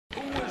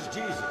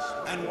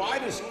And why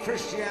does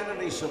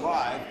Christianity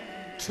survive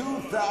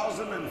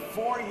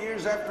 2,004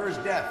 years after his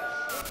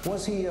death?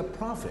 Was he a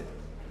prophet,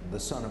 the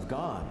Son of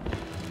God?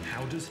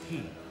 How does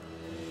he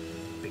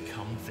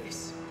become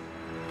this?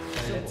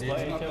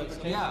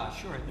 Yeah,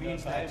 sure, it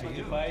means that to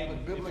you. An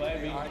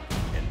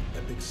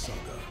epic saga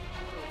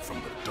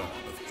from the dawn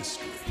of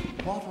history.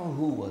 What or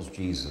who was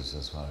Jesus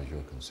as far as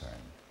you're concerned?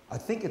 I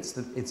think it's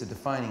a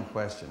defining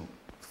question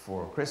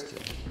for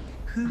Christians.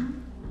 Who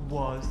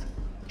was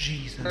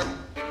Jesus?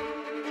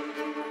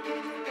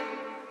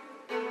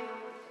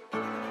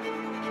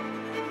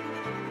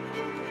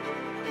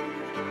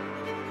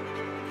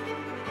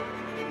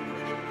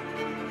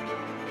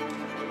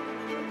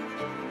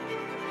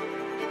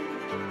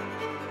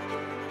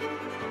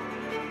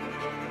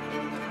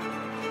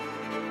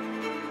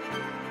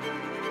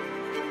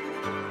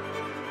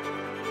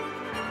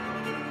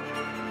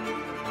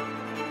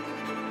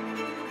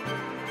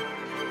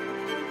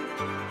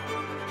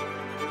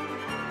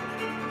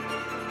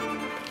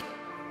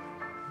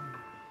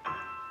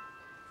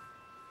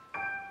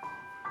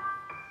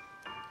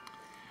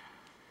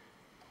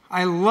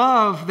 I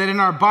love that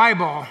in our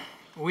Bible,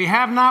 we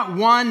have not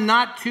one,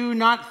 not two,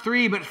 not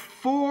three, but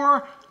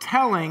 4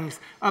 tellings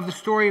of the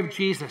story of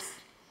Jesus.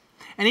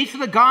 And each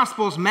of the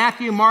Gospels,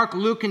 Matthew, Mark,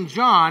 Luke, and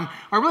John,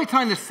 are really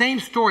telling the same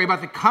story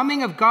about the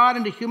coming of God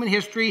into human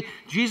history,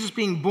 Jesus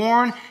being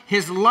born,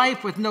 his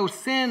life with no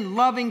sin,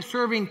 loving,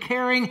 serving,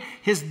 caring,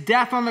 his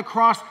death on the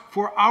cross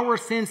for our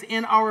sins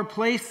in our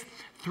place,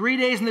 3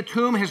 days in the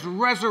tomb, his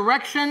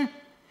resurrection,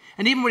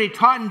 and even what he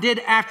taught and did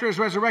after his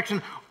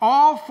resurrection.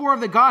 All 4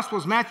 of the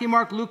Gospels, Matthew,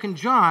 Mark, Luke, and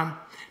John,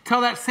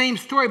 tell that same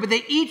story, but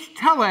they each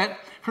tell it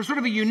from sort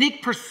of a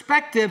unique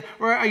perspective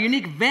or a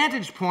unique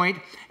vantage point.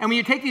 And when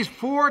you take these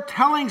 4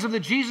 tellings of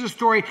the Jesus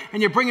story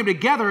and you bring them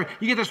together,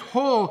 you get this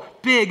whole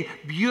big,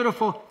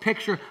 beautiful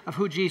picture of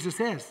who Jesus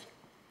is.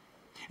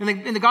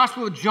 In the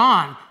Gospel of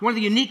John, one of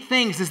the unique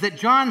things is that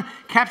John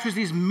captures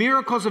these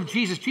miracles of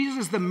Jesus. Jesus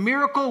is the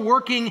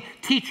miracle-working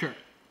teacher.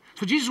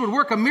 So Jesus would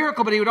work a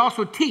miracle, but he would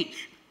also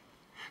teach.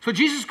 So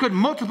Jesus could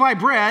multiply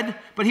bread,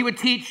 but he would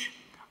teach,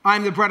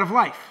 I'm the bread of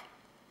life.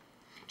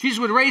 Jesus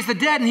would raise the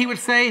dead, and he would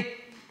say,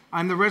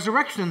 I'm the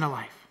resurrection and the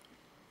life.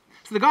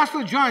 So the Gospel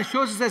of John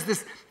shows us as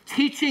this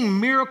teaching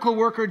miracle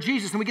worker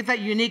Jesus, and we get that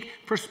unique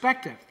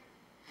perspective.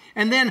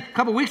 And then a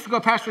couple weeks ago,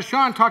 Pastor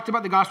Sean talked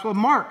about the Gospel of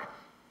Mark.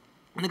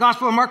 In the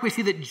Gospel of Mark, we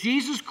see that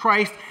Jesus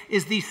Christ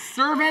is the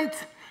servant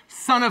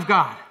Son of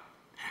God.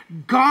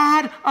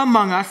 God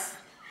among us,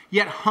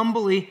 yet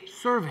humbly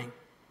serving.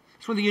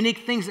 It's one of the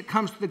unique things that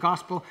comes to the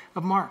Gospel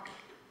of Mark.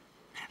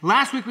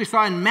 Last week we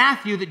saw in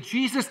Matthew that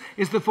Jesus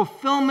is the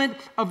fulfillment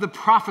of the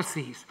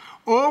prophecies.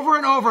 Over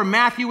and over,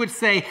 Matthew would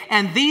say,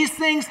 and these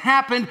things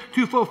happened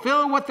to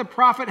fulfill what the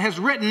prophet has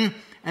written, and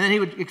then he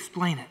would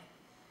explain it.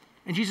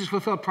 And Jesus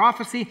fulfilled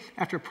prophecy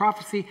after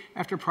prophecy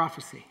after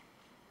prophecy.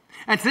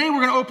 And today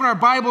we're going to open our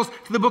Bibles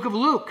to the book of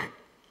Luke.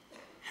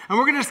 And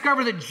we're going to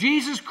discover that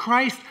Jesus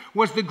Christ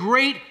was the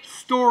great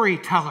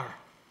storyteller.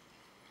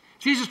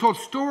 Jesus told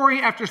story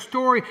after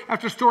story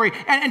after story.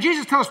 And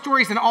Jesus tells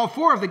stories in all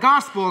 4 of the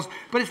Gospels,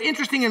 but it's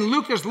interesting in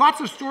Luke, there's lots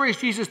of stories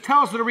Jesus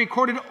tells that are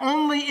recorded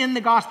only in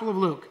the Gospel of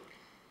Luke.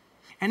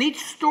 And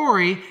each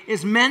story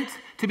is meant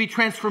to be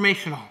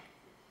transformational.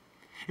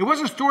 It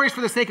wasn't stories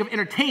for the sake of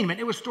entertainment.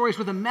 It was stories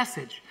with a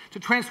message to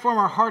transform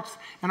our hearts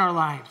and our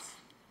lives.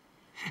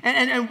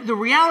 And the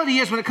reality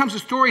is, when it comes to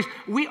stories,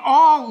 we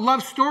all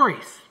love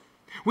stories.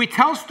 We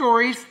tell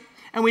stories,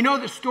 and we know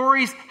that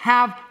stories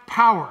have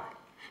power.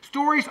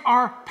 Stories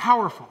are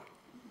powerful.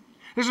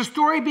 There's a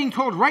story being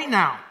told right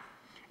now.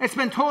 It's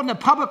been told in a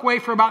public way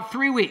for about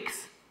 3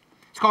 weeks.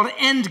 It's called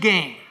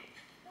Endgame.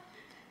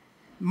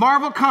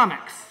 Marvel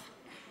Comics.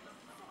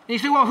 And you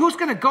say, well, who's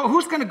going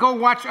to go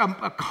watch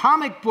a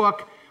comic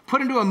book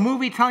put into a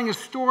movie telling a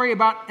story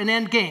about an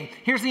end game?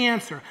 Here's the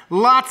answer.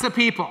 Lots of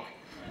people.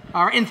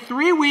 In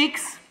 3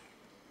 weeks,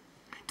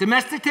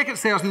 domestic ticket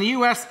sales in the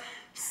U.S.,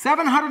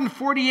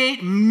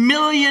 $748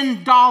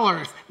 million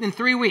in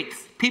 3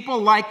 weeks. People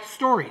like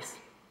stories.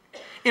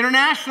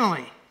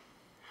 Internationally,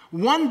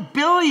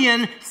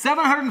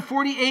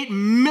 $1,748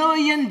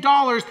 million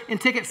in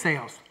ticket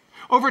sales.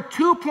 Over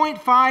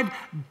 $2.5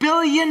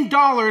 billion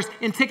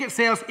in ticket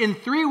sales in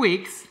 3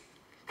 weeks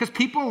because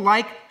people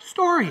like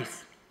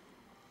stories.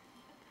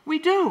 We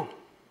do.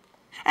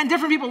 And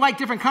different people like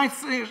different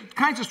kinds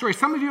of stories.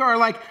 Some of you are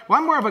like, well,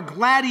 I'm more of a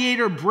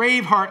gladiator,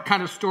 Braveheart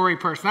kind of story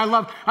person. I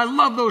love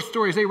those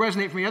stories. They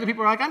resonate for me. Other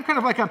people are like, I'm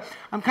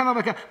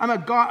a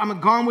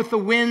Gone with the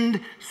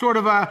Wind, sort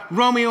of a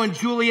Romeo and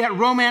Juliet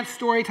romance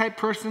story type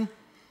person.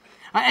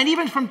 And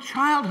even from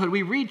childhood,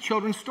 we read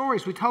children's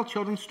stories. We tell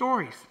children's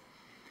stories.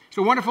 It's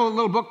a wonderful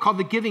little book called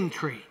The Giving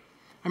Tree.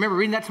 I remember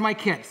reading that to my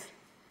kids.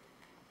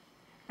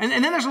 And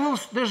then there's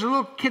a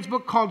little kid's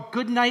book called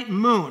Goodnight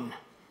Moon.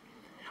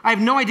 I have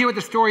no idea what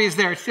the story is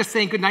there. It's just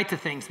saying goodnight to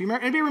things.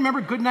 Anybody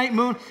remember Goodnight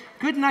Moon?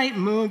 Goodnight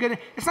Moon.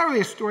 It's not really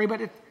a story,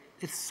 but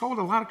it's sold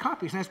a lot of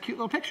copies and has cute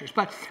little pictures.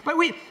 But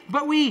we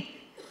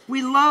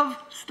love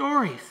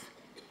stories.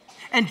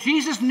 And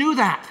Jesus knew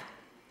that.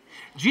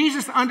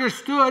 Jesus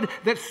understood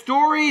that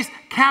stories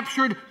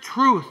captured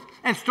truth,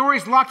 and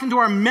stories locked into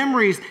our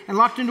memories and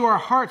locked into our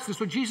hearts. And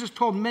so Jesus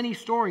told many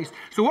stories.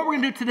 So what we're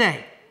going to do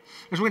today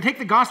is we're going to take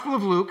the Gospel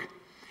of Luke,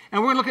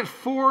 and we're going to look at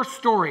 4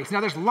 stories.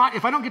 Now, there's a lot.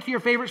 If I don't get to your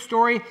favorite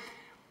story,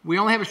 we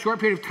only have a short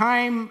period of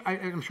time.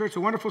 I'm sure it's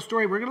a wonderful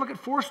story. We're going to look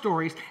at 4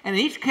 stories, and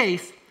in each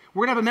case,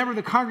 we're going to have a member of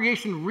the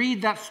congregation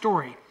read that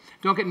story.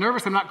 Don't get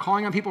nervous. I'm not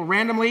calling on people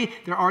randomly.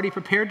 They're already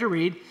prepared to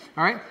read,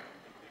 all right?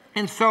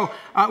 And so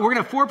we're going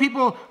to have 4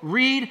 people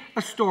read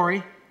a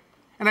story.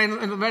 And I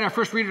invite our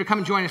first reader to come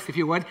and join us, if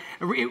you would.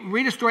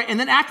 Read a story. And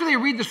then after they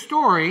read the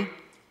story,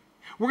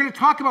 we're going to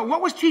talk about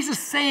what was Jesus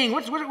saying?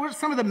 What's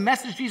some of the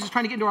message Jesus is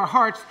trying to get into our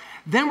hearts?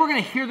 Then we're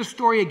going to hear the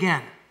story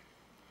again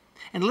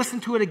and listen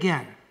to it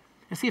again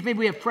and see if maybe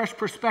we have fresh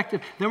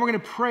perspective. Then we're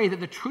going to pray that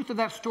the truth of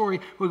that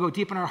story will go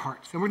deep in our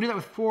hearts. And we're going to do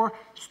that with 4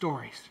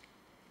 stories.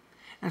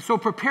 And so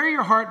prepare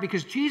your heart,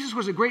 because Jesus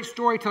was a great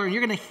storyteller, and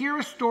you're going to hear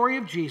a story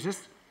of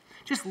Jesus.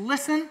 Just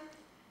listen,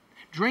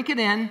 drink it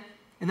in,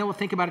 and then we'll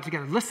think about it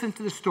together. Listen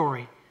to the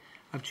story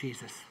of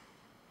Jesus.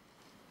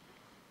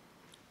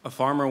 A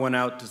farmer went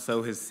out to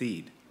sow his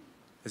seed.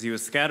 As he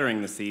was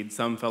scattering the seed,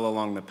 some fell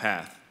along the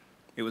path.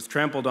 It was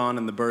trampled on,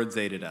 and the birds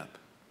ate it up.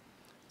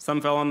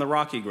 Some fell on the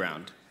rocky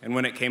ground, and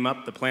when it came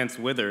up, the plants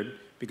withered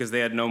because they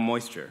had no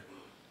moisture.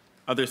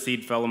 Other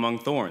seed fell among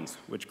thorns,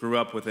 which grew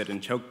up with it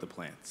and choked the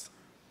plants.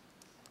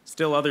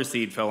 Still other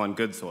seed fell on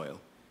good soil.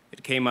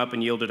 It came up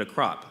and yielded a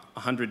crop,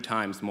 100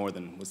 times more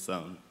than was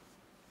sown.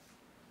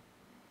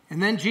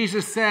 And then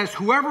Jesus says,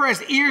 whoever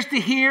has ears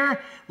to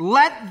hear,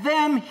 let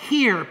them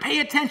hear. Pay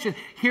attention.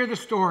 Hear the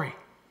story.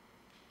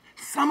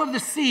 Some of the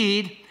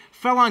seed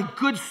fell on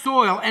good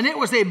soil, and it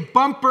was a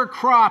bumper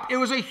crop. It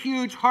was a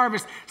huge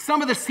harvest.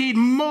 Some of the seed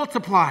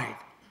multiplied.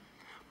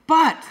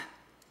 But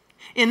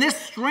in this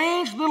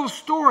strange little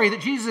story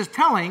that Jesus is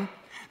telling,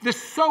 the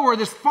sower,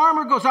 this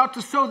farmer, goes out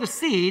to sow the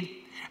seed,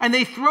 and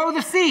they throw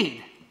the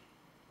seed.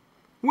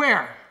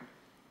 Where?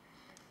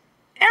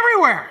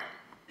 Everywhere.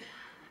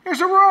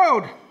 There's a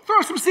road.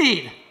 Throw some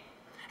seed.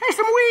 Hey,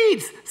 some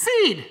weeds.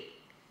 Seed.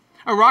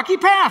 A rocky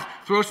path.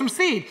 Throw some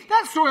seed.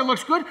 That soil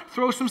looks good.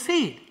 Throw some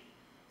seed.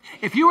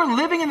 If you were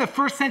living in the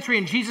first century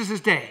in Jesus'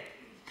 day,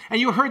 and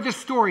you heard this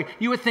story,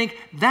 you would think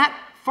that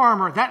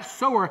farmer, that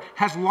sower,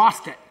 has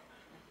lost it.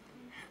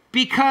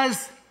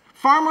 Because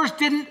farmers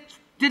didn't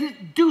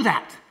do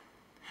that.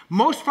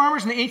 Most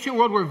farmers in the ancient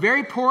world were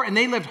very poor, and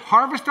they lived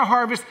harvest to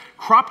harvest,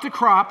 crop to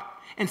crop,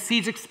 and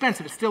seed's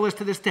expensive. It still is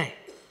to this day.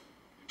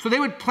 So they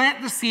would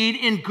plant the seed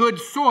in good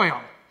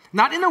soil,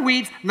 not in the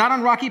weeds, not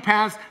on rocky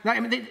paths.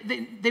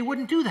 They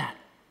wouldn't do that.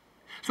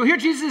 So here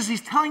Jesus is,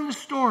 he's telling the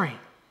story.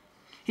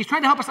 He's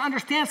trying to help us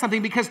understand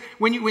something, because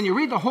when you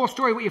read the whole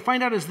story, what you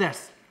find out is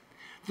this.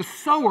 The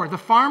sower, the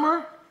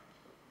farmer,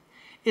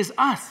 is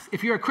us.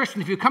 If you're a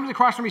Christian, if you come to the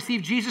cross and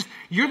receive Jesus,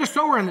 you're the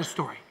sower in this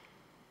story.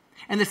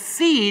 And the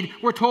seed,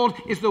 we're told,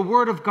 is the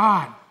word of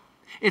God.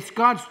 It's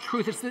God's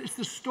truth. It's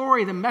the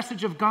story, the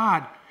message of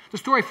God. The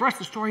story for us,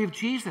 the story of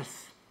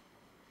Jesus.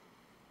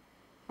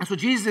 And so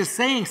Jesus is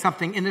saying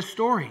something in this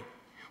story.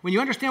 When you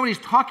understand what he's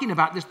talking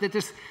about,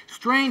 this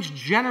strange,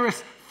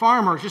 generous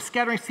farmer just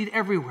scattering seed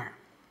everywhere.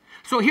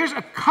 So here's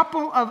a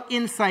couple of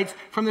insights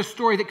from this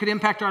story that could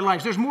impact our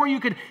lives. There's more you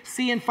could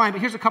see and find,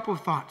 but here's a couple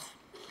of thoughts.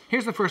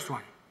 Here's the first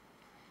one.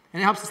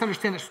 And it helps us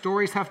understand that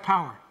stories have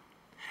power.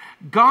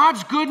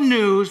 God's good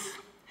news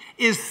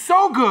is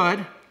so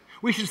good,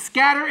 we should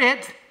scatter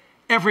it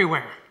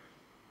everywhere.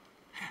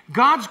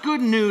 God's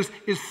good news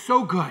is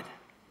so good.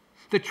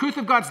 The truth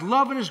of God's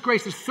love and his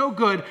grace is so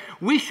good,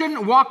 we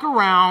shouldn't walk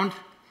around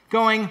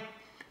going,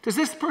 does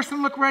this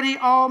person look ready?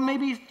 Oh,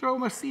 maybe throw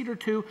them a seed or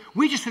two.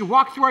 We just should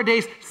walk through our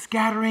days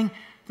scattering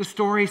the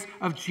stories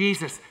of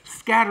Jesus,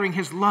 scattering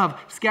his love,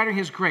 scattering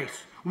his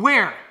grace.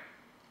 Where?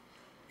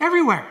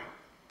 Everywhere.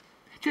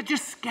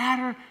 Just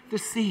scatter the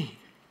seed.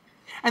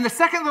 And the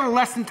second little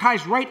lesson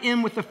ties right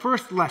in with the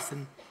first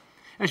lesson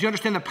as you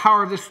understand the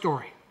power of this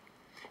story.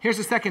 Here's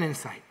the second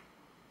insight.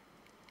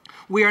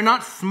 We are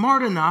not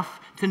smart enough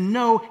to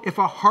know if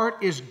a heart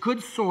is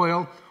good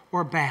soil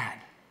or bad.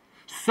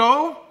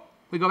 So,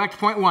 we go back to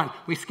point 1.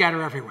 We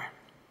scatter everywhere.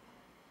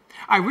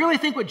 I really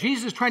think what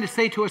Jesus is trying to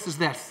say to us is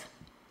this.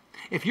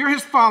 If you're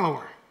his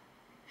follower,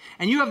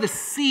 and you have the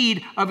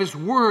seed of his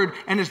word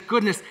and his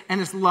goodness and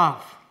his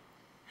love,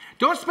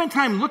 don't spend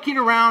time looking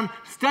around,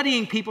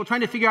 studying people, trying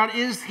to figure out,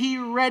 is he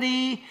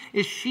ready?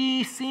 Is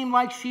she seem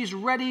like she's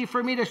ready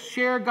for me to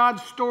share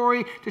God's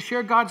story, to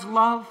share God's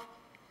love?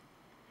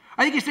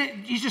 I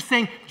think he's just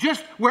saying,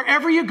 just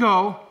wherever you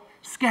go,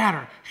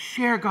 scatter.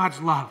 Share God's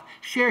love.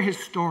 Share his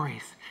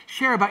stories.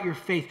 Share about your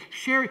faith.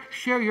 Share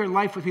your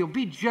life with people.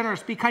 Be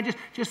generous. Be kind.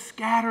 Just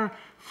scatter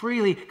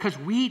freely, because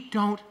we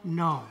don't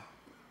know.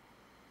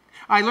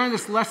 I learned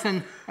this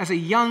lesson as a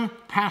young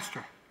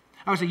pastor.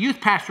 I was a youth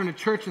pastor in a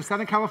church in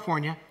Southern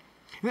California.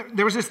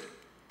 There was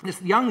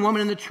this young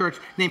woman in the church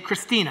named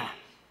Christina.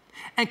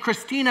 And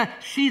Christina,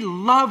 she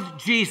loved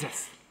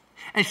Jesus.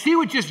 And she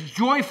would just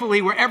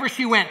joyfully, wherever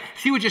she went,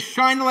 she would just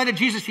shine the light of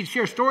Jesus. She'd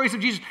share stories of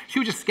Jesus. She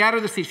would just scatter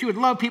the seed. She would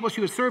love people.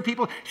 She would serve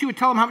people. She would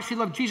tell them how much she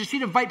loved Jesus.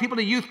 She'd invite people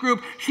to youth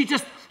group. She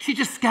just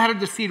scattered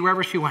the seed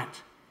wherever she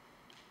went.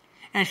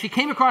 And she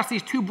came across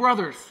these two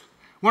brothers,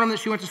 one of them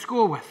that she went to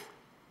school with.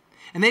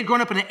 And they'd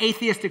grown up in an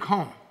atheistic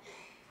home.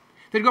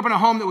 They'd grown up in a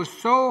home that was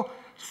so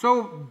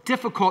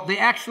difficult. They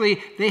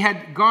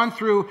had gone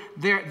through,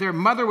 their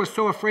mother was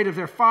so afraid of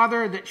their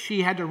father that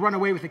she had to run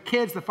away with the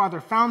kids. The father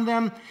found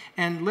them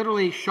and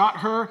literally shot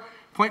her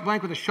point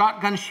blank with a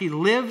shotgun. She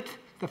lived.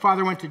 The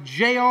father went to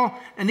jail.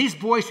 And these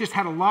boys just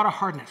had a lot of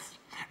hardness.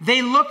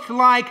 They looked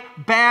like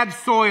bad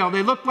soil.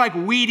 They looked like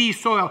weedy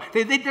soil.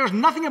 There was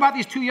nothing about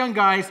these two young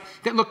guys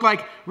that looked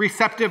like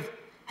receptive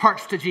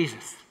hearts to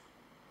Jesus.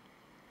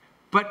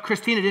 But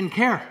Christina didn't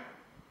care.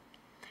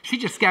 She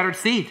just scattered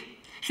seed.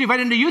 She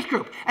invited them to youth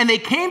group. And they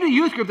came to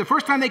youth group. The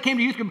first time they came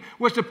to youth group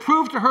was to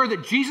prove to her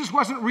that Jesus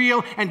wasn't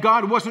real and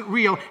God wasn't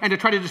real and to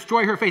try to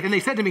destroy her faith. And they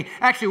said to me,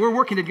 actually, we're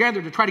working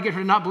together to try to get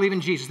her to not believe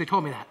in Jesus. They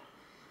told me that.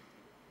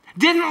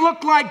 Didn't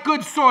look like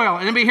good soil.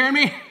 Anybody hearing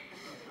me?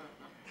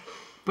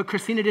 But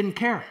Christina didn't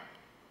care.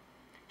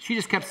 She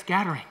just kept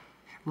scattering,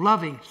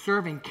 loving,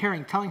 serving,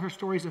 caring, telling her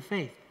stories of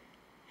faith.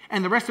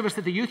 And the rest of us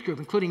at the youth group,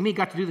 including me,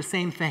 got to do the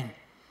same thing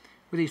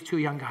with these two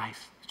young guys,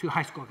 two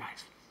high school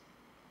guys.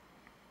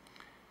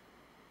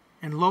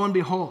 And lo and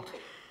behold,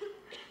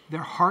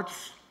 their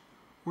hearts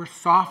were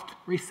soft,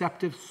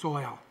 receptive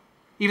soil,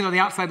 even though the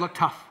outside looked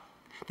tough.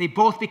 They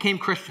both became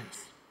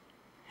Christians.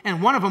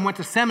 And one of them went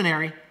to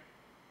seminary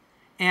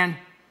and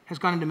has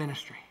gone into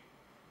ministry.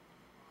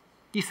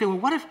 You say, well,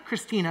 what if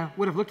Christina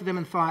would have looked at them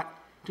and thought,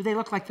 do they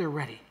look like they're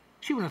ready?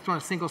 She wouldn't have thrown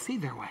a single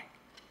seed their way.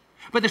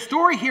 But the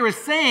story here is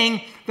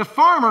saying the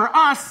farmer,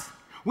 us,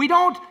 we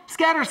don't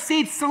scatter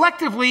seeds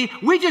selectively.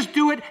 We just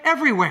do it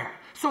everywhere.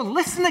 So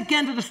listen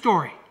again to the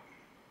story.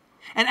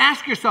 And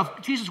ask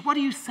yourself, Jesus, what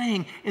are you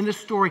saying in this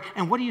story?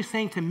 And what are you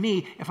saying to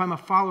me if I'm a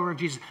follower of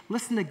Jesus?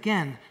 Listen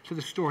again to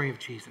the story of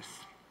Jesus.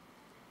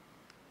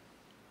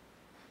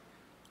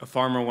 A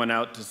farmer went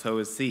out to sow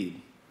his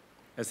seed.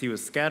 As he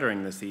was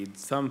scattering the seed,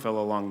 some fell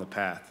along the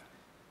path.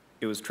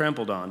 It was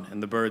trampled on,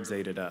 and the birds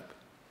ate it up.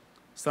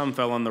 Some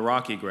fell on the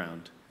rocky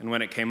ground, and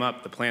when it came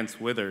up, the plants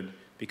withered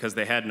because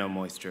they had no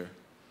moisture.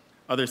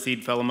 Other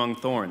seed fell among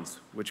thorns,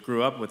 which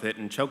grew up with it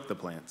and choked the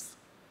plants.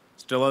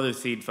 Still other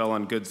seed fell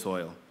on good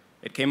soil.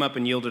 It came up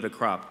and yielded a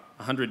crop,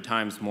 100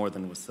 times more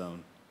than was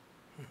sown.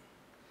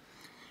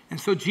 And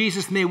so,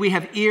 Jesus, may we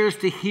have ears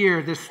to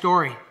hear this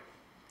story.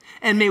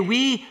 And may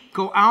we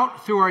go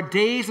out through our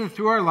days and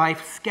through our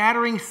life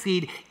scattering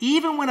seed,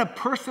 even when a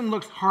person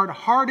looks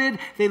hard-hearted,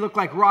 they look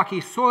like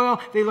rocky soil,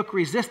 they look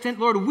resistant.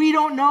 Lord, we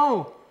don't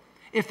know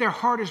if their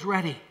heart is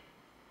ready.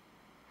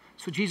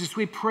 So, Jesus,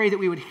 we pray that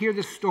we would hear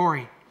this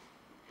story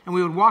and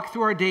we would walk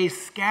through our days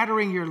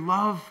scattering your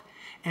love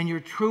and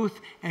your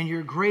truth and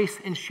your grace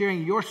and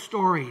sharing your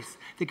stories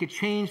that could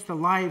change the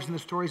lives and the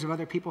stories of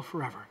other people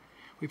forever.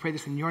 We pray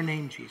this in your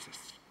name, Jesus.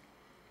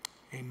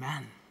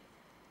 Amen.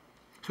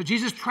 So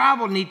Jesus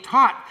traveled and he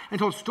taught and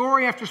told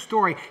story after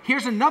story.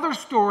 Here's another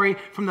story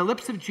from the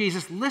lips of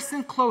Jesus.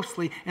 Listen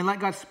closely and let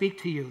God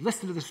speak to you.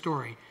 Listen to the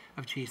story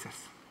of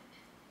Jesus.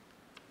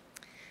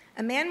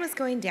 A man was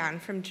going down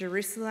from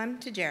Jerusalem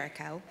to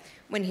Jericho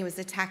when he was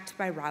attacked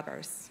by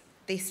robbers.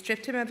 They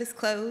stripped him of his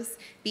clothes,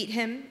 beat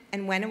him,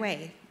 and went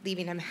away,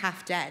 leaving him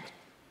half dead.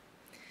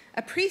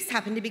 A priest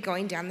happened to be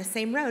going down the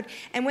same road,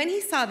 and when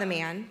he saw the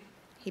man,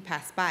 he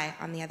passed by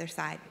on the other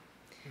side.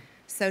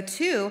 So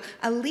too,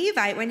 a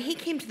Levite, when he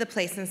came to the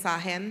place and saw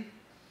him,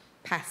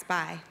 passed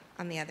by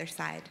on the other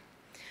side.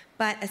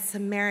 But a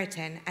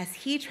Samaritan, as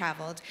he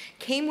traveled,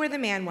 came where the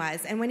man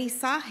was, and when he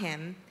saw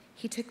him,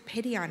 he took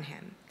pity on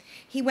him.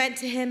 He went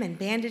to him and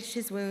bandaged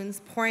his wounds,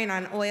 pouring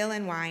on oil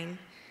and wine.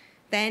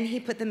 Then he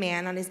put the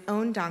man on his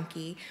own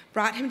donkey,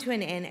 brought him to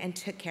an inn, and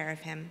took care of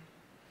him.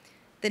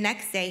 The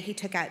next day he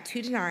took out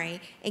 2 denarii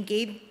and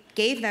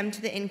gave them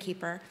to the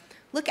innkeeper.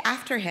 Look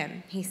after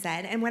him, he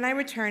said, and when I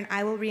return,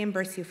 I will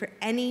reimburse you for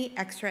any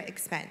extra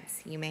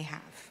expense you may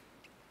have.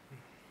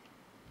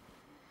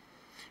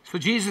 So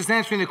Jesus is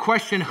answering the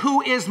question,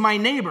 who is my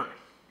neighbor?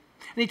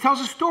 And he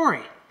tells a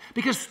story,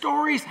 because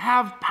stories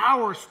have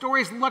power.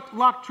 Stories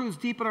lock truths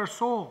deep in our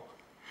soul.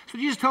 So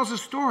Jesus tells a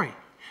story.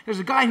 There's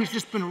a guy who's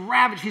just been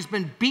ravaged, he's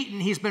been beaten,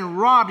 he's been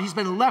robbed, he's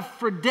been left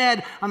for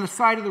dead on the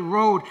side of the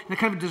road in a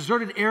kind of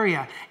deserted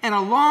area. And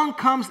along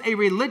comes a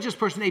religious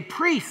person, a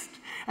priest.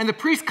 And the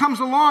priest comes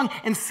along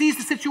and sees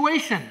the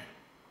situation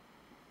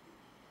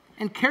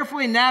and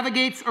carefully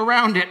navigates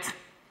around it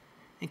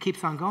and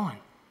keeps on going.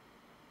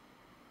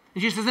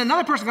 And Jesus says,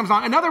 another person comes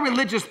along, another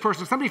religious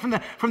person, somebody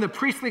from the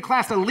priestly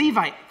class, a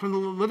Levite from the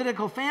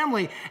Levitical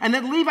family. And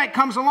that Levite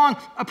comes along,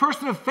 a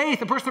person of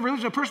faith, a person of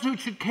religion, a person who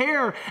should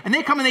care. And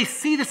they come and they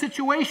see the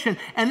situation.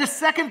 And this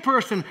second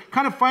person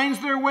kind of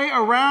finds their way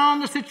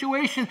around the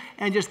situation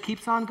and just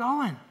keeps on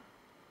going.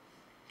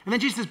 And then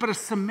Jesus says, but a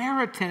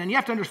Samaritan, and you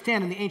have to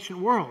understand in the ancient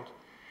world,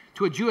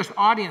 to a Jewish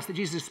audience that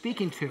Jesus is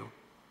speaking to,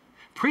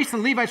 priests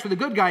and Levites were the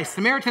good guys.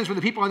 Samaritans were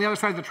the people on the other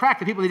side of the track,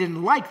 the people they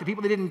didn't like, the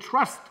people they didn't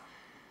trust.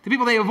 the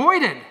people they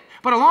avoided.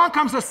 But along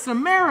comes a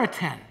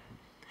Samaritan.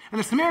 And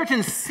the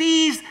Samaritan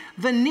sees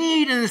the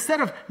need, and instead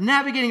of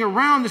navigating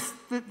around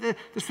the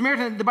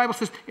Samaritan, the Bible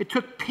says, it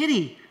took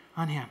pity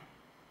on him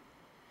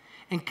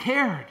and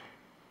cared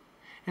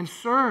and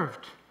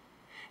served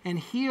and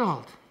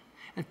healed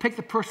and picked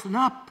the person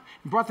up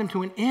and brought them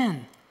to an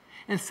inn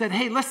and said,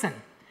 hey, listen,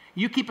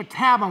 you keep a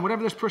tab on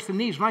whatever this person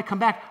needs. When I come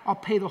back, I'll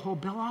pay the whole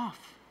bill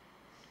off.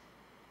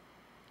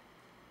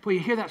 Boy, you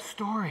hear that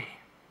story.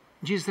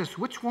 Jesus says,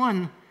 which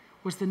one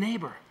was the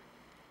neighbor?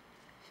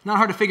 Not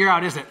hard to figure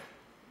out, is it?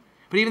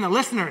 But even the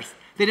listeners,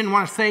 they didn't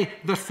want to say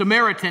the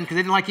Samaritan because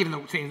they didn't like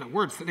even saying the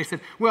words. They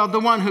said, well, the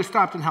one who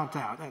stopped and helped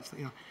out.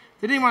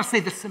 They didn't want to say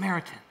the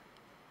Samaritan.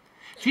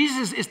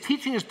 Jesus is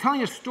teaching us,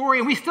 telling a story,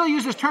 and we still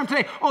use this term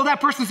today. Oh,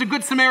 that person's a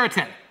good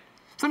Samaritan.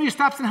 Somebody who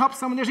stops and helps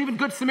someone. There's even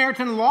good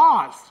Samaritan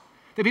laws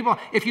that people,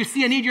 if you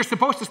see a need, you're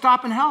supposed to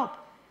stop and help.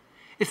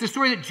 It's the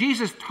story that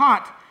Jesus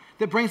taught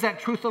that brings that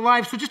truth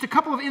alive. So just a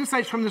couple of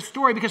insights from this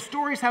story, because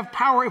stories have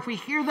power. If we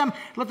hear them,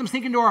 let them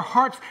sink into our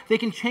hearts, they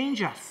can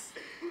change us.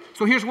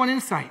 So here's one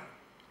insight.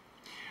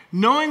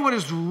 Knowing what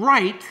is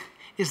right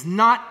is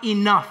not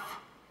enough.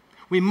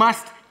 We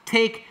must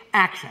take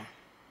action.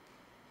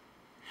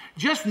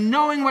 Just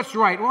knowing what's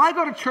right. Well, I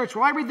go to church.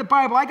 Well, I read the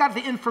Bible. I got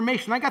the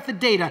information. I got the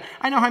data.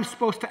 I know how I'm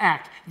supposed to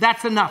act.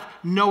 That's enough.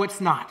 No,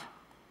 it's not.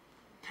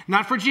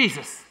 Not for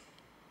Jesus.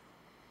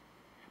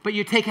 But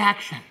you take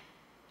action.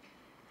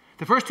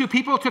 The first two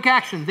people took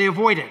action. They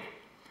avoided.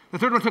 The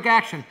third one took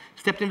action,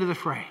 stepped into the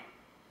fray.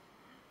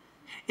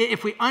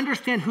 If we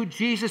understand who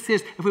Jesus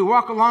is, if we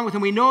walk along with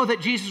him, we know that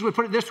Jesus would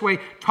put it this way,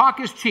 talk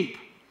is cheap.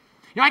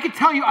 I could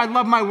tell you I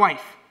love my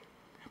wife,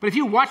 but if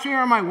you watch me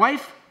around my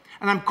wife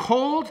and I'm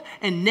cold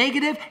and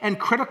negative and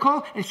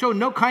critical and show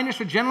no kindness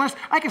or gentleness,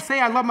 I can say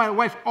I love my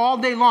wife all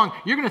day long.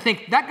 You're going to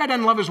think that guy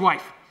doesn't love his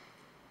wife.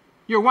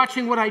 You're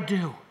watching what I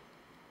do.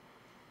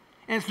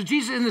 And so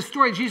Jesus, in the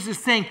story, Jesus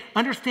is saying,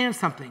 understand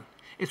something.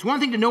 It's one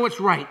thing to know what's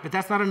right, but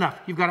that's not enough.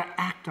 You've got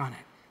to act on it.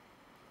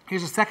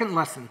 Here's a second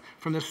lesson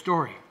from this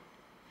story.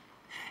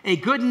 A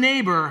good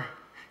neighbor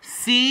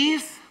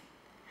sees,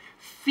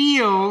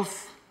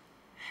 feels,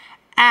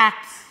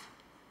 acts,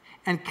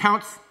 and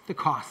counts the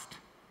cost.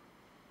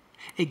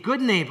 A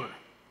good neighbor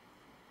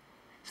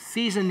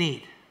sees a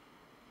need.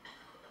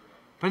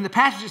 But in the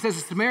passage it says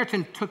the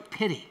Samaritan took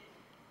pity.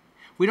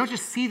 We don't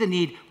just see the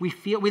need, we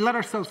let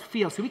ourselves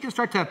feel. So we can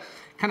start to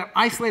kind of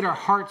isolate our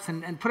hearts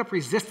and put up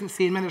resistance.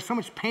 And man, there's so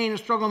much pain and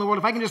struggle in the world.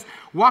 If I can just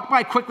walk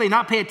by quickly,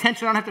 not pay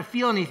attention, I don't have to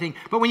feel anything.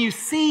 But when you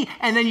see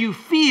and then you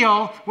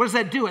feel, what does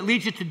that do? It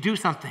leads you to do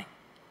something.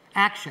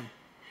 Action.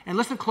 And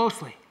listen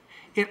closely.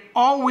 It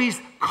always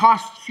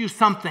costs you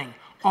something.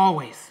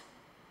 Always.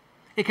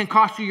 It can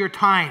cost you your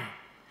time.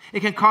 It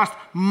can cost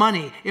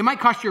money. It might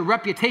cost you your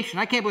reputation.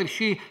 I can't believe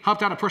she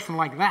helped out a person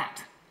like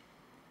that.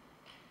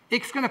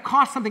 It's going to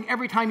cost something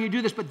every time you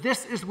do this, but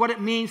this is what it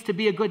means to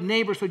be a good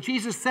neighbor. So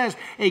Jesus says,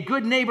 a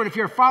good neighbor, and if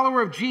you're a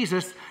follower of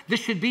Jesus,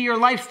 this should be your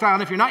lifestyle.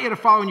 And if you're not yet a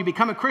follower and you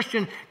become a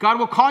Christian, God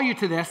will call you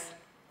to this,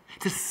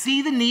 to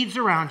see the needs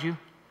around you,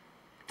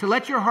 to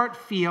let your heart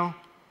feel,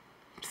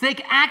 to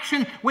take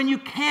action when you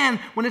can,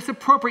 when it's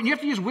appropriate. And you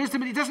have to use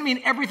wisdom. It doesn't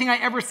mean everything I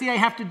ever see I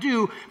have to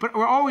do, but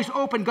we're always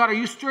open. God, are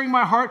you stirring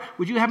my heart?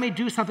 Would you have me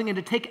do something and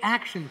to take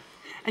action?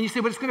 And you say,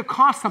 but it's going to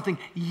cost something.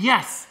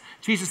 Yes.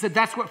 Jesus said,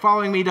 that's what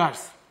following me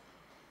does.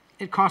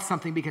 It costs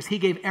something because he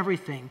gave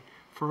everything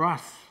for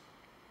us.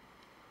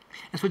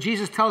 And so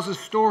Jesus tells a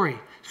story,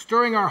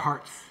 stirring our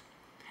hearts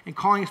and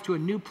calling us to a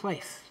new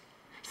place.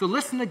 So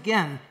listen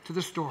again to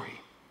the story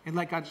and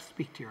let God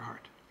speak to your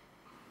heart.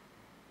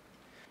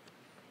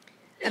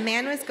 A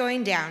man was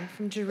going down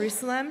from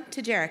Jerusalem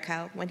to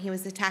Jericho when he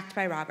was attacked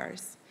by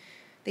robbers.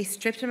 They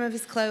stripped him of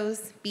his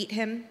clothes, beat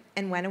him,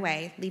 and went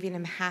away, leaving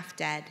him half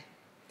dead.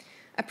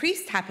 A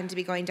priest happened to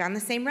be going down the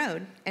same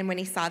road, and when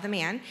he saw the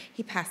man,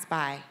 he passed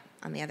by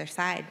on the other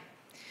side.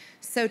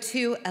 So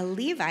too a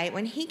Levite,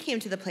 when he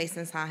came to the place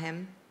and saw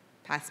him,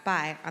 passed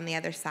by on the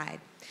other side.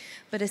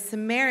 But a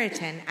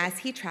Samaritan, as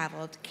he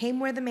traveled, came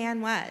where the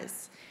man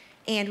was,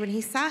 and when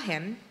he saw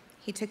him,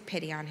 he took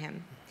pity on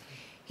him.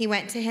 He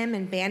went to him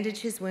and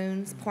bandaged his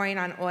wounds, pouring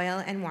on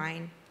oil and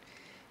wine.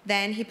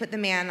 Then he put the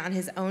man on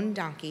his own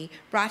donkey,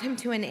 brought him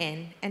to an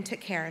inn, and took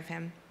care of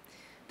him.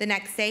 The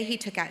next day he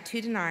took out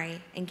 2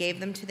 denarii and gave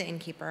them to the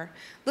innkeeper.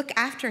 Look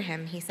after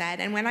him, he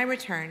said, and when I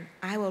return,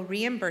 I will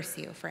reimburse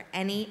you for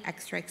any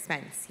extra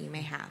expense you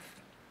may have.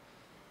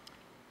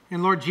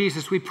 And Lord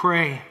Jesus, we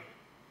pray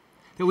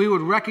that we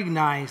would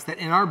recognize that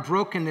in our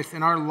brokenness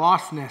and our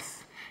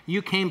lostness,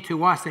 you came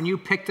to us and you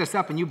picked us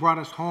up and you brought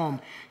us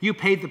home. You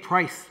paid the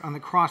price on the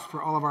cross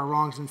for all of our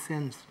wrongs and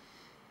sins.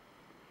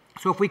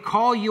 So if we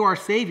call you our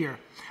Savior,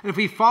 and if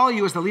we follow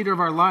you as the leader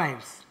of our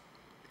lives,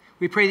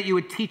 we pray that you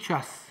would teach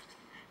us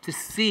to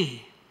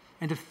see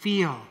and to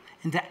feel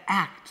and to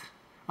act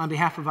on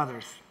behalf of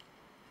others.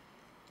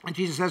 And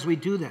Jesus, as we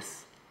do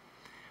this,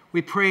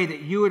 we pray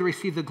that you would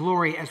receive the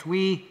glory as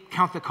we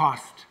count the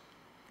cost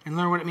and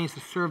learn what it means to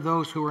serve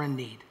those who are in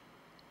need.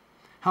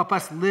 Help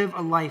us live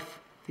a life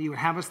that you would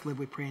have us live,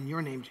 we pray in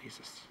your name,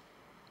 Jesus.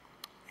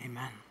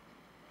 Amen.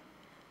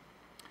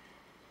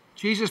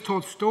 Jesus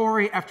told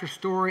story after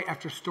story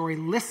after story.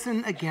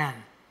 Listen again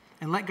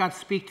and let God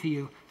speak to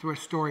you through a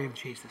story of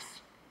Jesus.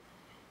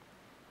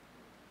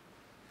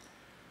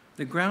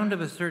 The ground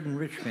of a certain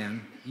rich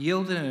man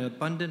yielded an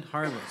abundant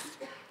harvest.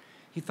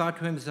 He thought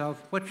to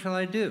himself, "What shall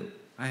I do?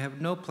 I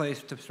have no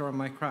place to store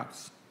my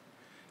crops."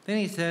 Then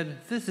he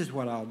said, "This is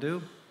what I'll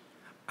do.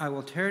 I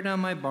will tear down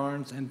my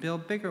barns and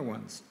build bigger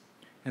ones,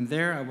 and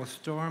there I will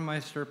store my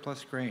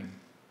surplus grain.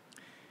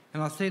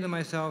 And I'll say to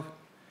myself,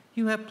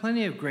 you have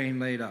plenty of grain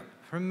laid up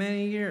for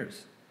many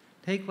years.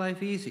 Take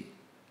life easy.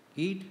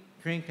 Eat,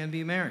 drink, and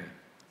be merry."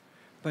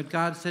 But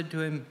God said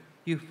to him,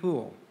 "You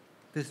fool,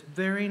 this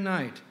very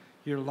night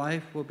your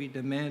life will be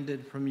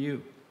demanded from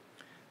you.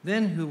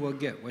 Then who will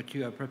get what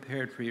you have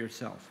prepared for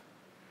yourself?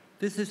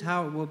 This is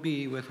how it will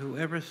be with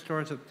whoever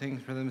stores up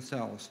things for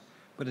themselves,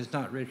 but is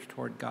not rich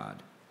toward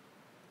God."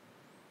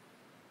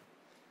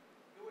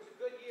 It was a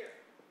good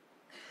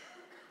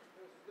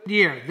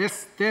year.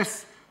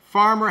 This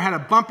farmer had a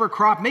bumper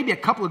crop, maybe a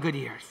couple of good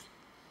years.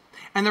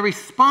 And the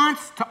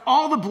response to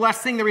all the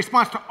blessing, the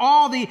response to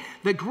all the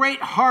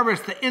great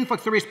harvest, the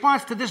influx, the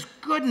response to this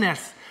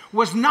goodness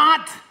was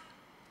not,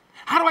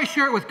 how do I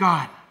share it with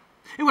God?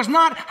 It was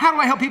not, how do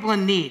I help people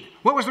in need?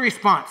 What was the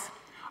response?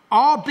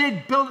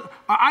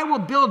 I will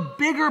build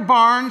bigger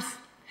barns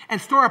and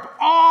store up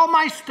all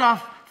my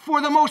stuff for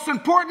the most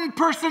important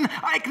person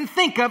I can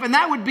think of, and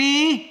that would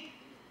be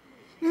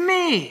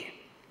me.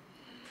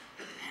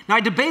 Now, I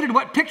debated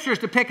what pictures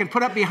to pick and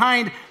put up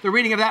behind the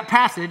reading of that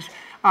passage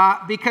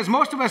because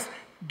most of us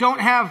don't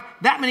have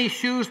that many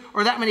shoes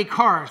or that many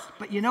cars.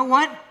 But you know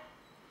what?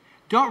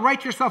 Don't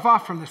write yourself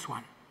off from this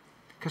one,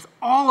 because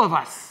all of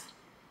us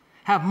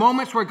have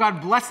moments where God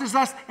blesses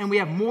us and we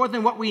have more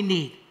than what we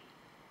need.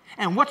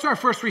 And what's our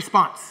first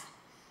response?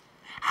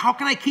 How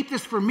can I keep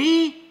this for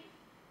me?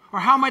 Or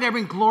how might I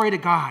bring glory to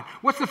God?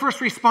 What's the first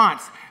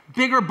response?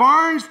 Bigger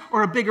barns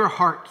or a bigger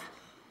heart?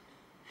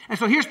 And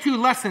so here's two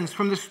lessons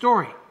from this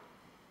story.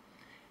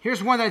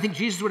 Here's one that I think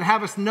Jesus would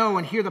have us know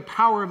and hear the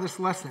power of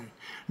this lesson.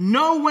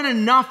 Know when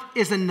enough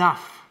is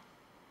enough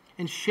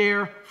and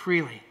share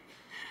freely.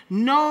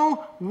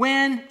 Know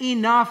when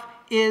enough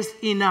is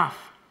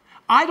enough.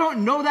 I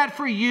don't know that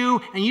for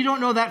you, and you don't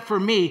know that for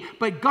me,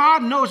 but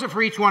God knows it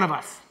for each one of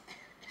us.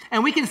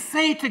 And we can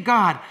say to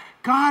God,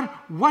 God,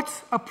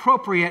 what's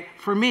appropriate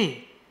for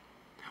me?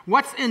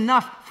 What's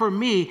enough for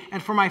me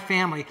and for my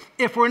family?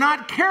 If we're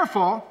not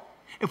careful,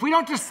 if we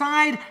don't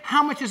decide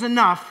how much is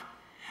enough,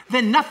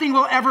 then nothing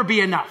will ever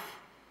be enough.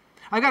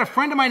 I've got a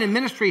friend of mine in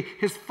ministry,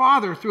 his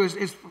father, through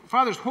his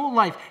father's whole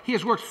life, he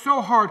has worked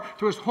so hard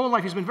through his whole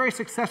life. He's been very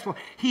successful.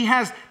 He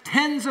has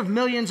tens of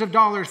millions of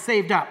dollars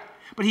saved up,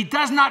 but he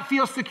does not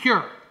feel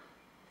secure.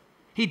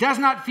 He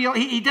doesn't feel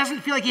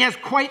like he has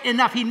quite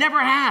enough. He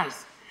never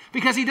has,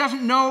 because he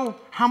doesn't know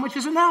how much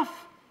is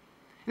enough.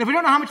 And if we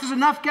don't know how much is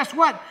enough, guess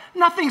what?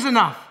 Nothing's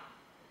enough.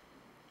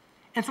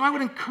 And so I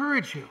would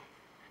encourage you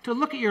to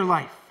look at your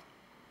life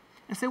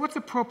and say, what's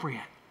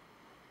appropriate?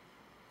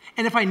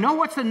 And if I know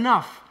what's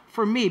enough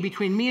for me,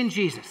 between me and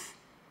Jesus,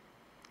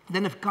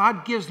 then if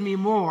God gives me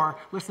more,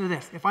 listen to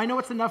this. If I know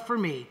what's enough for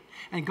me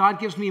and God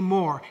gives me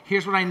more,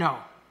 here's what I know.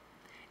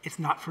 It's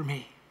not for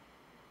me.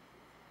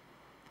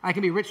 I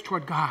can be rich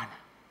toward God.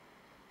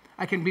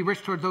 I can be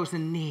rich toward those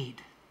in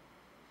need.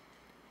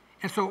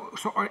 And so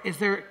is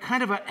there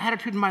kind of an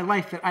attitude in my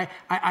life that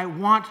I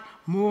want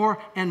more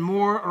and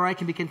more, or I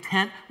can be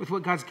content with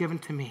what God's given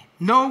to me?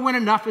 Know when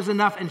enough is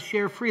enough and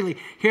share freely.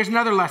 Here's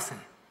another lesson.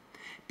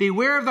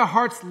 Beware of the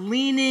heart's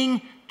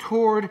leaning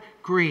toward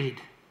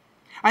greed.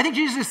 I think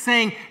Jesus is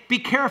saying, be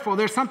careful.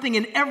 There's something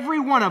in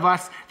every one of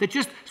us that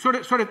just sort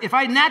of, if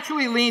I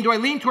naturally lean, do I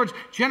lean towards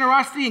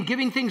generosity and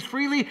giving things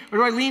freely, or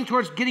do I lean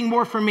towards getting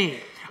more for me?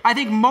 I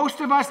think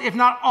most of us, if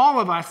not all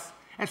of us,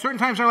 at certain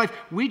times in our life,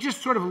 we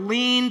just sort of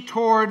lean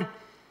toward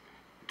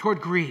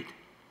greed,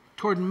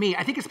 toward me.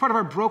 I think it's part of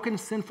our broken,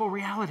 sinful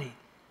reality.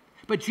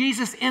 But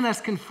Jesus in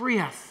us can free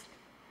us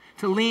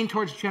to lean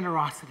towards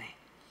generosity.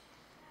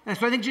 And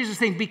so I think Jesus is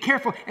saying, be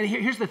careful. And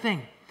here's the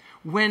thing.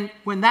 When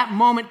that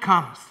moment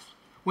comes,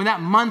 when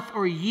that month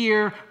or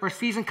year or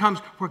season comes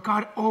where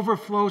God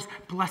overflows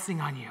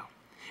blessing on you,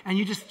 and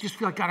you just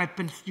feel like, God,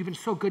 you've been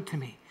so good to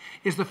me,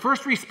 is the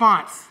first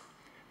response,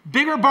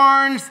 bigger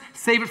barns,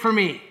 save it for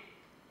me?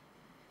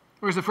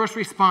 Or is the first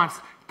response,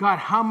 God,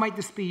 how might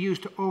this be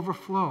used to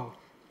overflow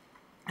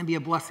and be a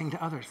blessing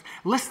to others?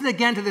 Listen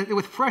again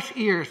with fresh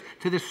ears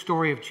to this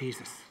story of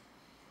Jesus.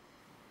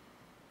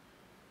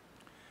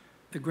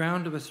 The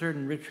ground of a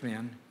certain rich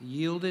man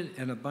yielded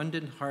an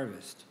abundant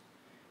harvest.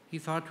 He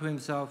thought to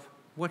himself,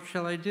 what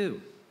shall I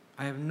do?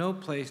 I have no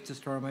place to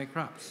store my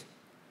crops.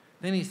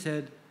 Then he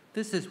said,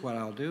 this is what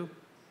I'll do.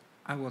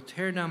 I will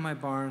tear down my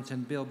barns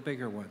and build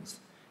bigger ones,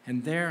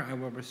 and there I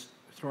will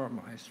store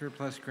my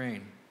surplus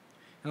grain.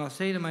 And I'll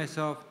say to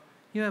myself,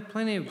 you have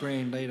plenty of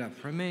grain laid up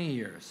for many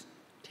years.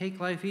 Take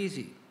life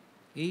easy.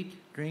 Eat,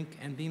 drink,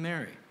 and be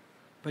merry.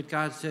 But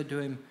God said to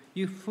him,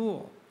 you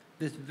fool,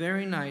 this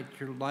very night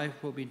your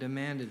life will be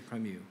demanded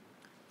from you.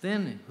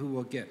 Then who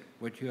will get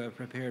what you have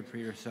prepared for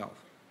yourself?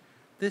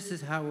 This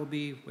is how it will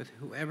be with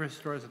whoever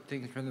stores up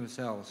things for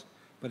themselves,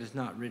 but is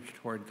not rich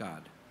toward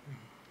God.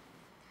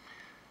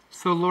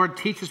 So, Lord,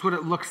 teach us what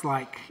it looks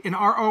like in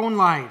our own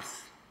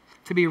lives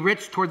to be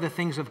rich toward the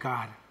things of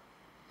God.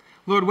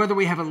 Lord, whether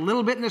we have a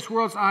little bit in this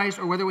world's eyes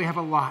or whether we have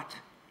a lot,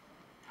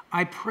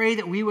 I pray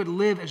that we would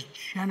live as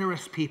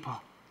generous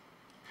people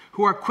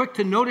who are quick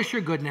to notice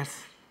your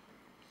goodness,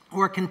 who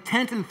are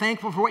content and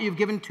thankful for what you've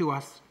given to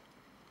us,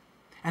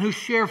 and who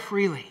share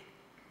freely.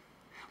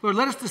 Lord,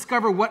 let us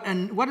discover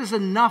what is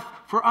enough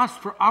for us,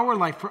 for our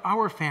life, for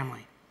our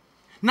family.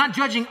 Not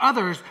judging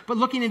others, but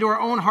looking into our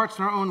own hearts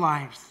and our own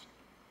lives.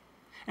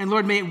 And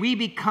Lord, may we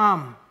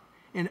become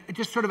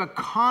just sort of a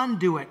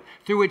conduit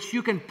through which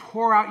you can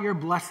pour out your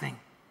blessing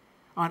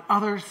on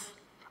others,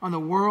 on the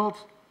world,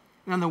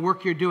 and on the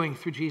work you're doing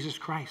through Jesus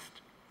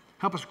Christ.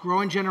 Help us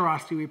grow in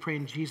generosity, we pray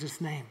in Jesus'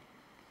 name.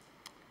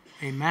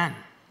 Amen.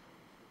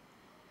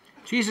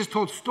 Jesus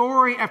told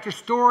story after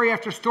story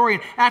after story.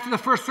 And after the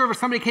first service,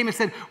 somebody came and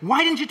said,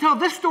 "Why didn't you tell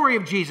this story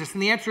of Jesus?"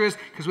 And the answer is,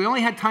 because we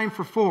only had time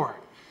for 4.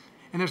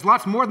 And there's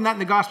lots more than that in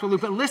the Gospel of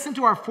Luke. But listen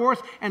to our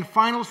 4th and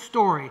final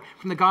story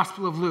from the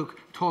Gospel of Luke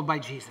told by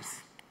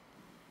Jesus.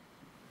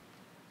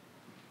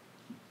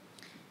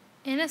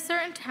 In a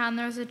certain town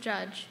there was a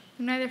judge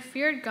who neither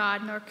feared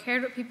God nor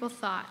cared what people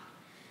thought.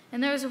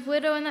 And there was a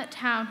widow in that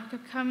town who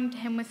kept coming to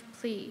him with a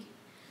plea,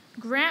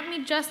 "Grant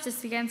me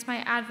justice against my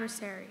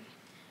adversary."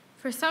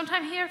 For some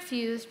time he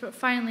refused, but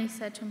finally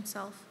said to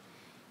himself,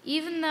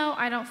 "Even though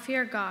I don't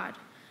fear God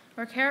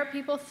or care what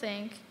people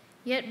think,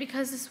 yet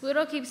because this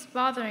widow keeps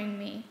bothering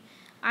me,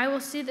 I will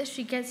see that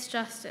she gets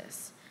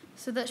justice,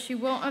 so that she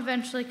won't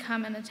eventually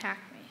come and attack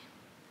me."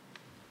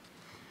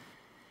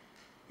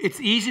 It's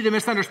easy to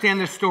misunderstand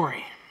this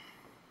story.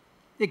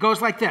 It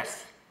goes like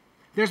this.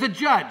 There's a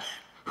judge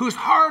who's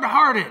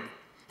hard-hearted,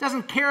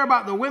 doesn't care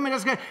about the women,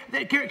 doesn't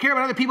care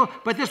about other people,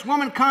 but this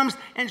woman comes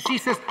and she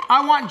says,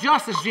 "I want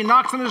justice." She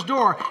knocks on his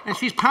door and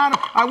she's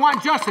pounding, "I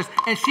want justice,"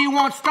 and she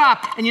won't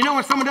stop. And you know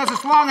when someone does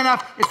this long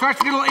enough, it starts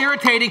to get a little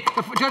irritating.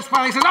 The judge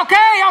finally says,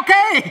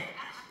 okay,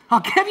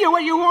 I'll give you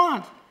what you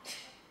want.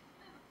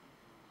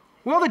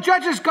 Well, the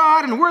judge is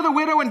God and we're the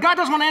widow and God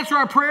doesn't want to answer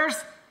our prayers,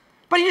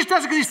 but he just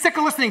does it because he's sick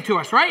of listening to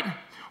us, right?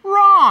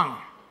 Wrong.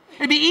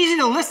 It'd be easy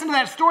to listen to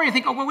that story and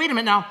think, oh, well, wait a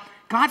minute now.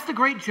 God's the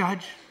great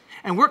judge.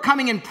 And we're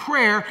coming in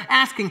prayer,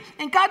 asking,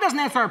 and God doesn't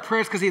answer our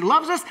prayers because he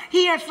loves us.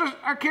 He answers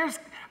our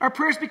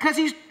prayers because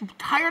he's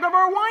tired of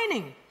our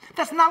whining.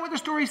 That's not what the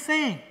story's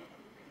saying.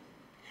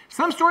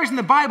 Some stories in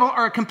the Bible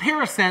are a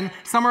comparison,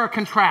 some are a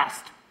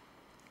contrast.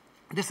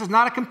 This is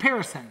not a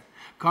comparison.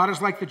 God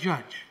is like the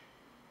judge,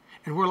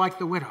 and we're like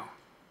the widow.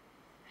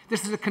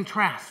 This is a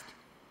contrast.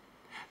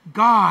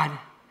 God,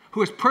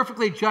 who is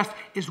perfectly just,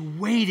 is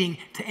waiting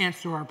to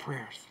answer our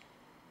prayers.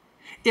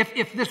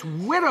 If this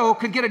widow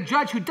could get a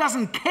judge who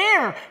doesn't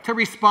care to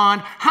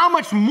respond, how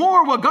much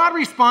more will God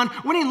respond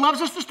when he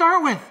loves us to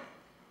start with?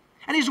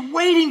 And he's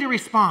waiting to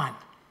respond.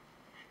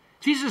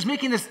 Jesus is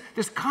making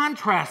this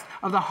contrast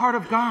of the heart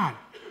of God.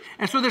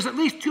 And so there's at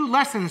least 2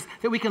 lessons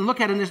that we can look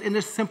at in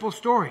this simple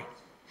story.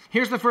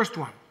 Here's the first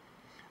one.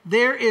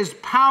 There is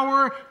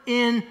power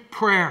in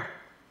prayer.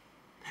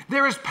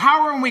 There is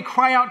power when we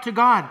cry out to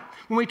God.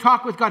 When we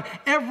talk with God,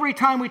 every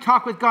time we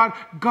talk with God,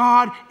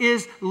 God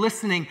is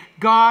listening.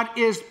 God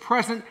is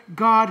present.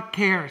 God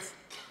cares.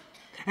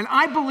 And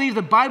I believe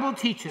the Bible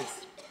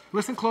teaches,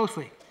 listen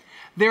closely,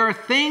 there are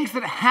things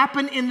that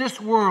happen in this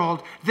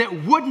world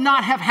that would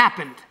not have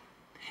happened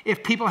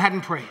if people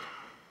hadn't prayed.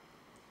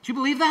 Do you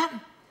believe that?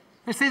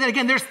 I say that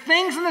again. There's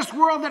things in this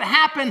world that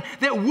happen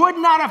that would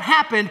not have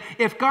happened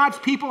if God's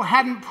people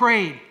hadn't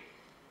prayed.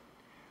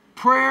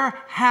 Prayer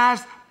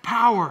has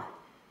power.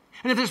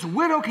 And if this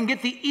widow can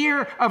get the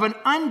ear of an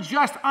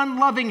unjust,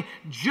 unloving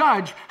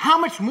judge, how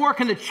much more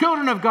can the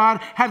children of God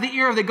have the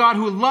ear of the God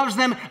who loves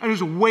them and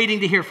who's waiting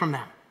to hear from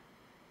them?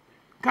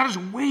 God is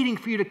waiting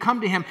for you to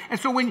come to him. And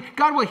so when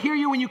God will hear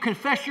you when you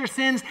confess your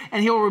sins,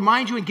 and he'll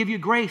remind you and give you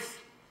grace.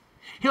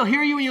 He'll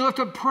hear you when you lift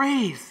up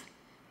praise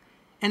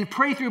and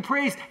pray through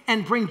praise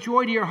and bring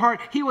joy to your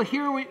heart. He will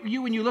hear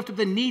you when you lift up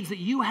the needs that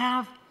you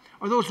have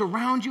or those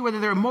around you, whether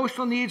they're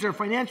emotional needs or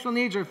financial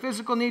needs or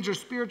physical needs or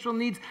spiritual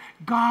needs.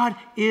 God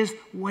is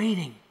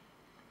waiting.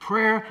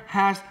 Prayer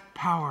has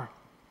power.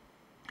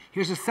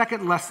 Here's a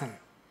second lesson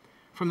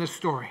from this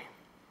story.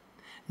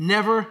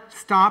 Never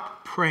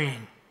stop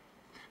praying,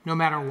 no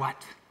matter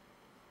what.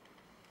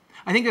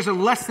 I think there's a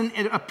lesson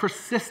of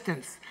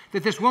persistence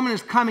that this woman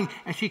is coming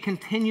and she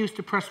continues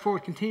to press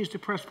forward.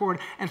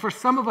 And for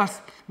some of us,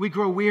 we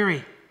grow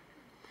weary.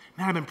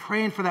 Man, I've been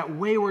praying for that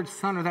wayward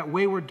son or that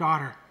wayward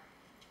daughter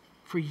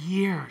for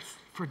years,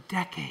 for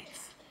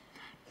decades.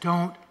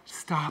 Don't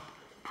stop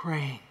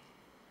praying.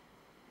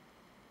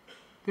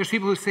 There's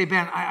people who say,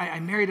 Ben, I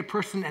married a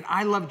person and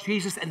I love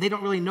Jesus and they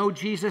don't really know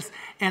Jesus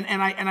and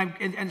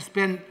it's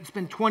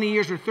been 20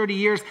 years or 30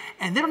 years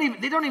and they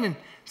don't even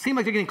seem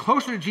like they're getting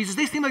closer to Jesus.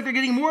 They seem like they're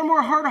getting more and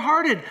more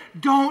hard-hearted.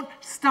 Don't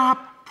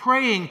stop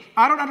praying.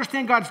 I don't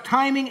understand God's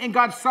timing and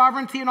God's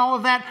sovereignty and all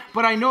of that,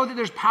 but I know that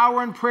there's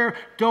power in prayer.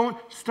 Don't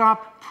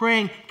stop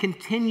praying.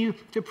 Continue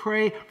to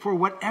pray for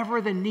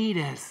whatever the need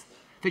is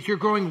that you're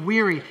growing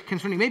weary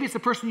concerning. Maybe it's the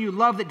person you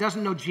love that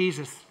doesn't know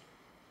Jesus.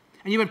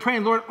 And you've been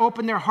praying, Lord,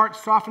 open their heart,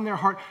 soften their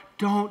heart.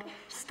 Don't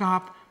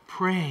stop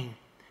praying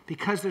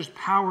because there's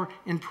power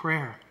in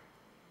prayer.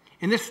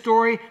 In this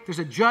story, there's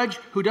a judge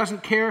who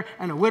doesn't care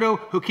and a widow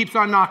who keeps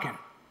on knocking.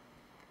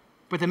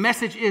 But the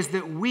message is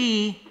that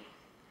we,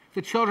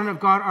 the children of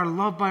God, are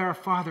loved by our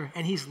Father,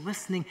 and he's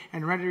listening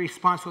and ready to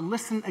respond. So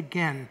listen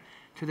again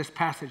to this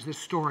passage, this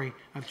story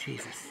of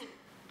Jesus.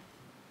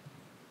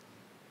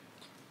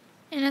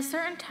 In a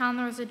certain town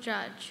there was a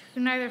judge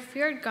who neither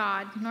feared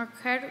God nor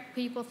cared what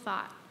people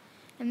thought.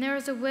 And there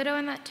was a widow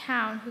in that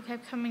town who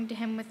kept coming to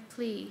him with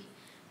plea,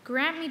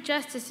 "Grant me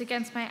justice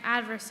against my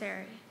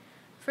adversary."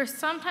 For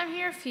some time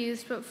he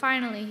refused, but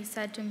finally he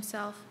said to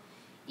himself,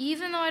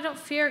 "Even though I don't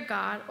fear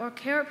God or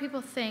care what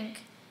people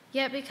think,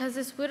 yet because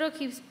this widow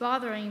keeps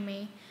bothering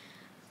me,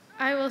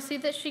 I will see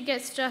that she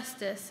gets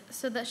justice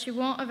so that she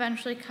won't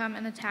eventually come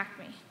and attack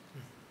me."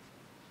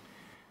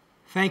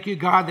 Thank you,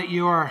 God, that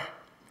you are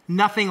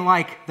nothing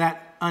like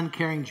that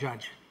uncaring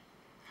judge.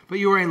 But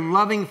you are a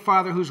loving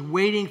Father who's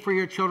waiting for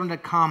your children to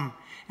come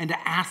and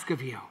to ask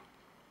of you.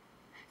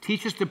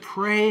 Teach us to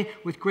pray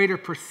with greater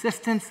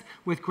persistence,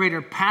 with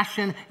greater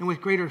passion, and with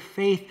greater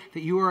faith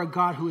that you are a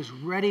God who is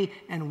ready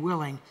and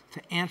willing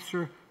to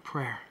answer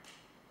prayer.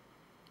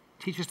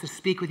 Teach us to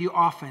speak with you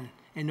often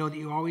and know that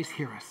you always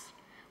hear us.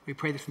 We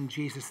pray this in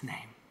Jesus'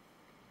 name.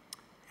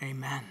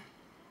 Amen.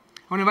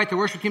 I want to invite the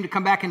worship team to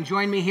come back and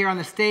join me here on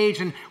the stage,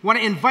 and want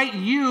to invite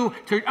you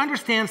to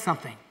understand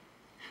something.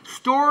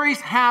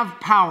 Stories have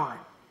power.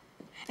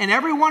 And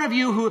every one of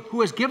you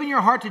who has given your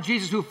heart to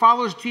Jesus, who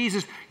follows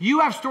Jesus,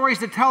 you have stories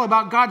to tell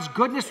about God's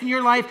goodness in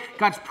your life,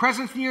 God's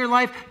presence in your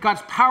life,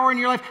 God's power in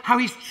your life, how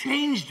he's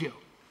changed you.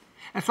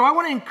 And so I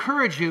want to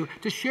encourage you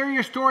to share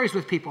your stories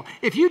with people.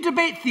 If you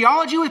debate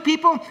theology with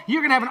people,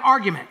 you're going to have an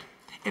argument.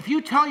 If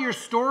you tell your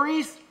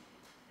stories,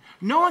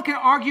 no one can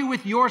argue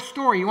with your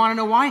story. You want to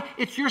know why?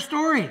 It's your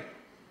story.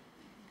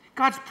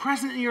 God's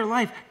present in your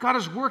life. God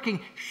is working.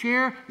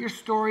 Share your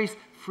stories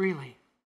freely.